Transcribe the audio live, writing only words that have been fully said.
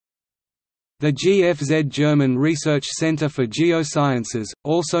The GFZ German Research Centre for Geosciences,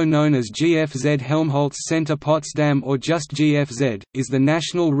 also known as GFZ Helmholtz Centre Potsdam or just GFZ, is the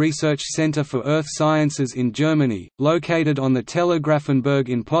national research centre for earth sciences in Germany, located on the Telegrafenberg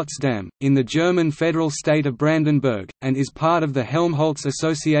in Potsdam, in the German federal state of Brandenburg, and is part of the Helmholtz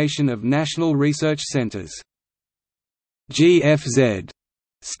Association of National Research Centres. GFZ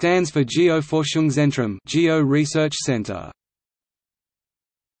stands for Geoforschungszentrum, Geo Research Centre.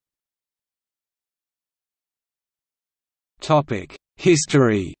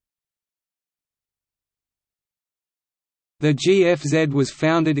 History. The GFZ was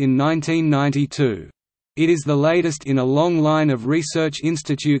founded in 1992. It is the latest in a long line of research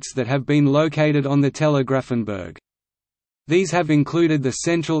institutes that have been located on the Telegrafenberg. These have included the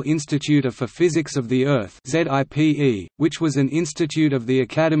Central Institute for Physics of the Earth (ZIPE), which was an institute of the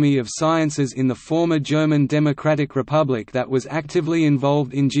Academy of Sciences in the former German Democratic Republic that was actively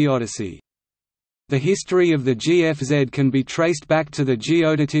involved in geodesy. The history of the GFZ can be traced back to the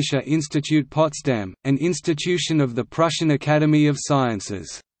Geodätische Institut Potsdam, an institution of the Prussian Academy of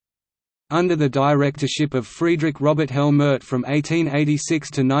Sciences. Under the directorship of Friedrich Robert Helmert from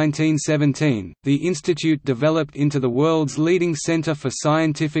 1886 to 1917, the institute developed into the world's leading center for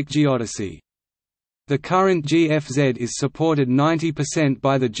scientific geodesy. The current GFZ is supported 90%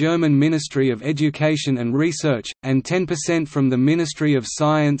 by the German Ministry of Education and Research, and 10% from the Ministry of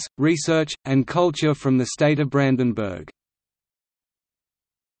Science, Research, and Culture from the state of Brandenburg.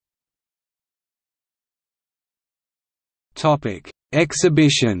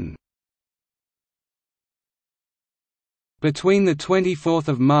 Exhibition. Between 24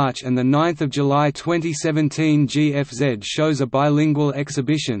 March and 9 July 2017, GFZ shows a bilingual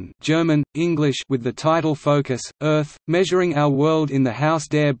exhibition German, English with the title Focus, Earth, Measuring Our World in the Haus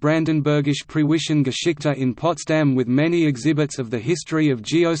der Brandenburgische Preußischen Geschichte in Potsdam, with many exhibits of the history of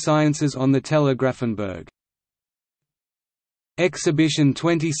geosciences on the Telegrafenberg. Exhibition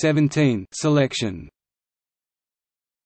 2017 selection.